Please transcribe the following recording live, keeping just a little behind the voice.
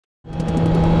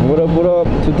What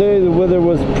up? Today the weather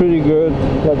was pretty good.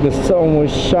 Like the sun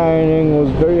was shining, it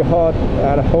was very hot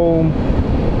at home.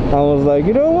 I was like,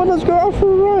 you know what, let's go out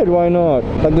for a ride, why not?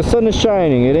 Like the sun is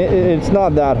shining, it's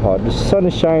not that hot. The sun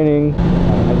is shining.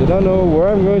 I do not know where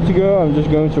I'm going to go, I'm just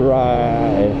going to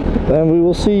ride. Then we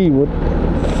will see what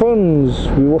funs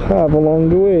we will have along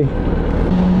the way.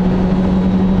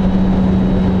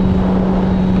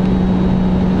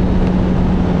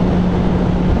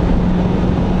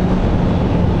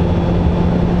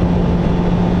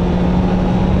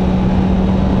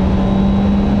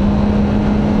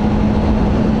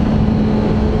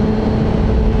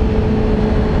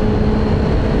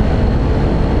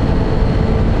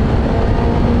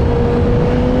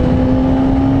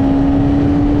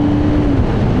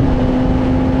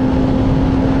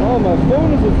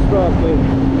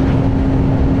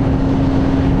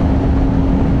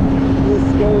 This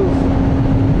goes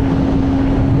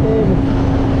in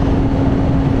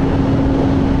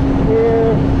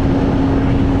here,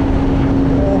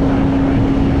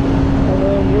 and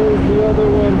then here's the other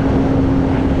one.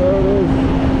 There it is.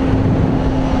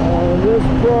 And this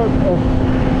part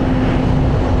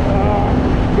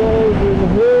goes in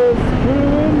here. Screw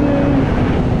in there.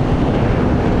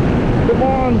 Come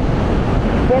on.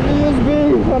 Fuck the USB!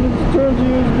 I need to turn to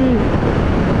USB.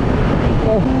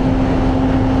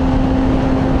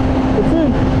 It's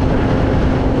in.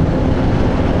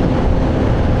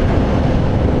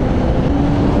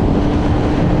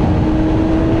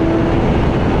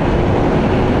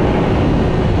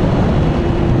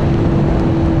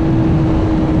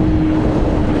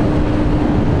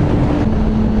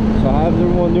 So how's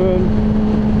everyone doing?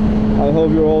 I hope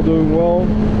you're all doing well.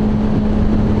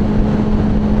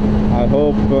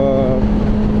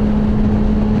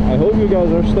 I hope you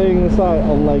guys are staying inside,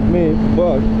 unlike me,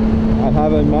 but I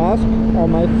have a mask on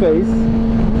my face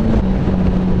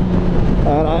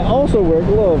and I also wear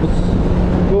gloves.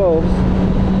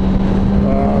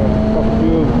 Fuck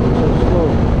you, I'm so slow.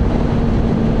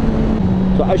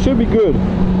 So I should be good.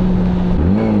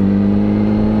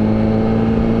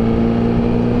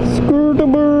 Screw the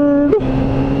bird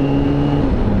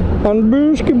and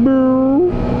biscuit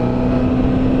bird.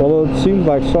 Although it seems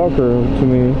like soccer to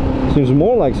me. Seems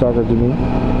more like soccer to me.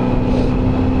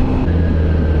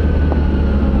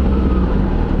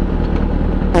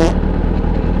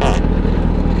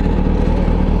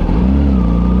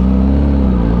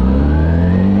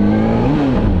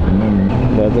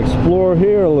 Let's explore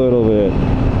here a little bit.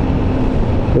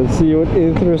 Let's see what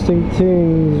interesting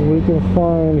things we can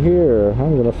find here.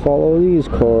 I'm gonna follow these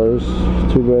cars.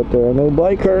 Too bad there are no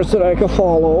bikers that I can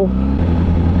follow.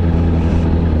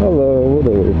 Hello, will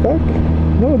they wave back?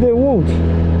 No, they won't.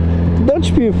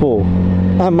 Dutch people,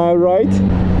 am I right?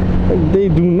 They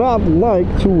do not like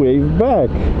to wave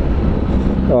back.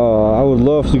 I would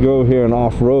love to go here and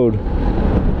off-road.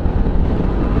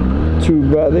 Too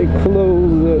bad they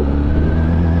closed it.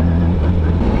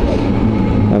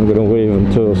 I'm gonna wave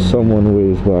until someone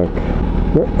waves back.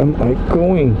 Where am I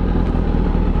going?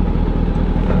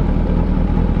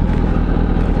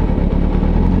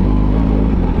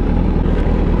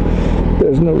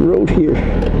 There's no road here.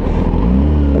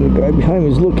 And the guy behind me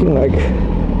is looking like,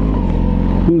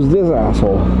 who's this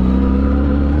asshole?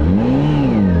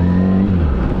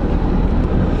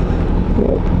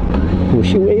 Well, will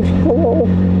she wave? Hello?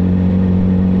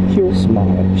 She'll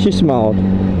smile. She smiled.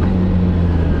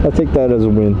 I'll take that as a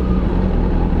win.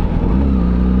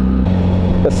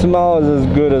 A smile is as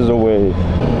good as a wave.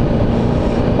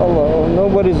 Hello,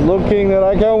 nobody's looking that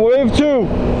I can wave to.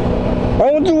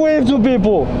 I want to wave to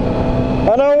people.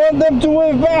 And I want them to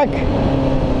wave back.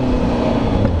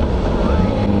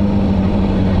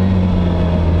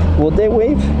 Will they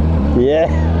wave? Yeah.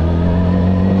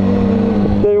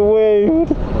 They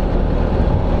waved.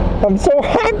 I'm so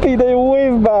happy they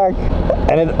waved back.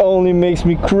 And it only makes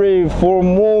me crave for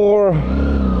more.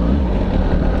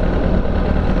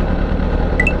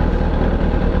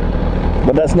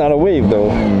 But that's not a wave though.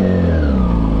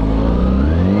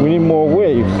 We need more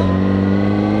waves.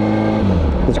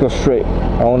 Let's go straight.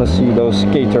 I want to see those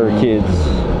skater kids.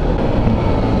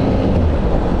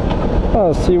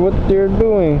 I'll see what they're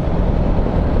doing.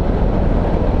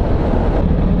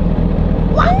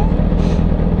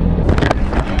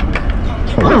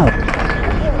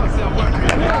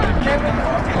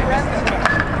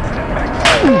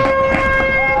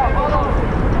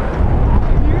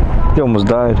 He almost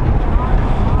died.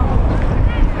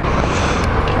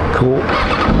 Cool.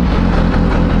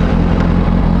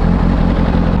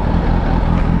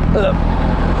 There's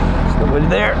nobody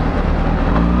there.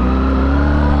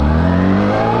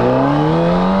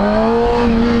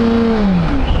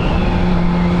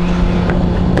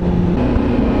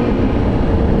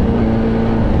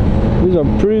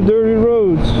 some pretty dirty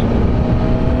roads.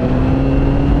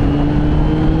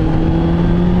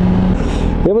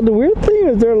 Yeah, but the weird thing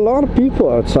is there are a lot of people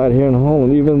outside here in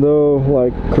Holland, even though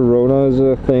like Corona is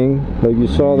a thing. Like you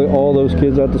saw all those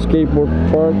kids at the skateboard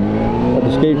park, at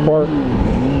the skate park.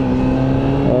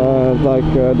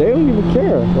 They don't even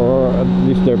care, or at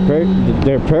least their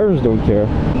parents don't care.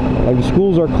 Like the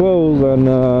schools are closed, and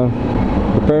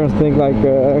the parents think like,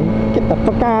 get the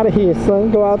fuck out of here, son.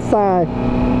 Go outside.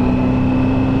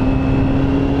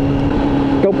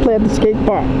 Go play at the skate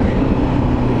park.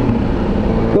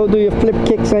 Go do your flip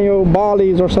kicks and your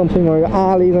bollies or something, or your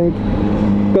ollies. And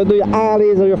go do your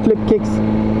ollies or your flip kicks.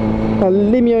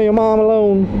 And leave me and your mom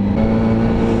alone.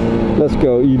 Let's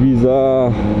go,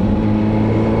 Ibiza.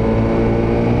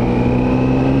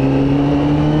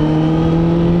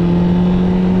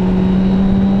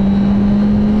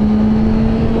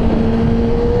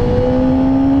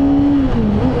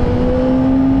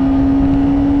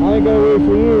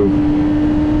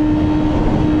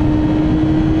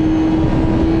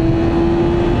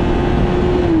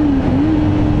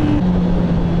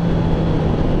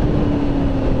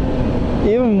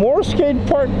 Even more skate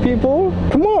park people.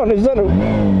 Come on,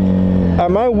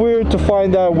 am I weird to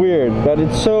find that weird that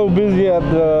it's so busy at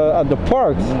the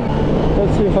parks?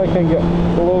 Let's see if I can get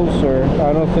closer.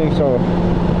 I don't think so.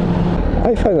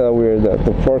 I find that weird that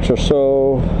the parks are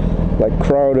so like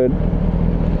crowded,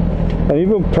 and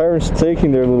even parents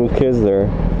taking their little kids there.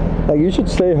 Like, you should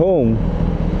stay home.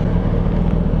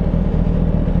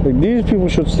 Like, these people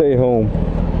should stay home.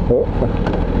 Oh.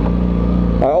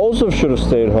 I also should have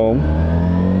stayed home,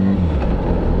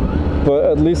 but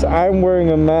at least I'm wearing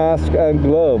a mask and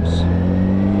gloves,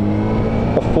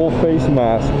 a full face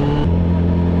mask.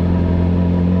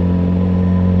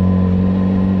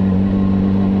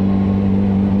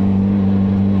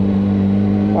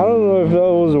 I don't know if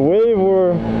that was a wave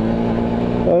or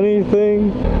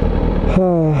anything.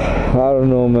 I don't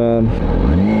know, man.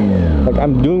 Like,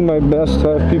 I'm doing my best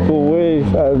to have people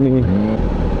wave at me.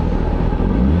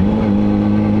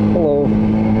 Hello.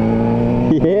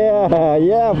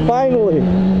 Yeah, finally.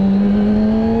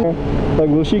 Like,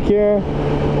 will she care?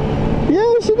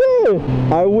 Yeah, she did.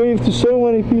 I waved to so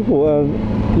many people and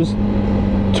just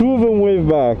 2 of them waved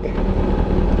back.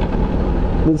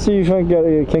 Let's see if I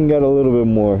can get a little bit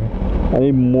more. I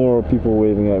need more people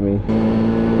waving at me.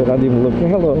 They're not even looking.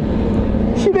 Hello.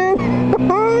 She did.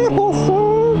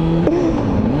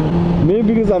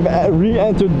 Maybe because I've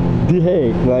re-entered The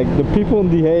Hague. Like, the people in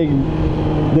The Hague,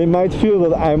 they might feel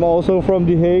that I'm also from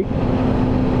The Hague.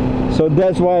 So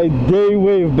that's why they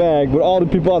wave back. But all the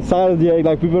people outside of The Hague,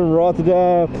 like people in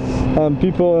Rotterdam and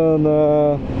people in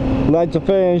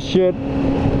Leidschendam and shit,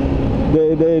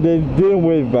 they didn't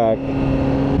wave back.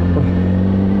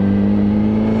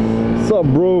 What's up,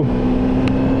 bro?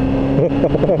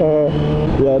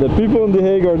 Yeah, the people in The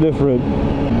Hague are different.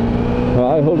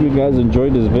 I hope you guys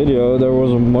enjoyed this video. There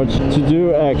wasn't much to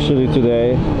do actually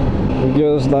today,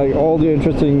 because like all the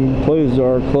interesting places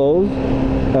are closed.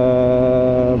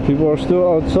 People are still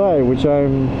outside, which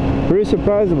I'm pretty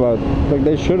surprised about. Like,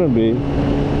 they shouldn't be,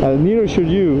 and neither should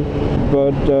you.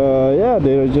 But yeah,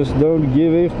 they just don't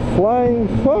give a flying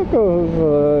fuck of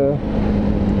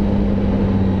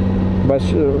but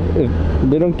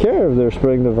they don't care if they're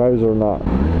spreading the virus or not.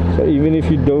 So even if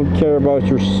you don't care about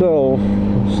yourself,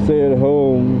 stay at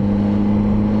home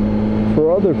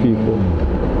for other people.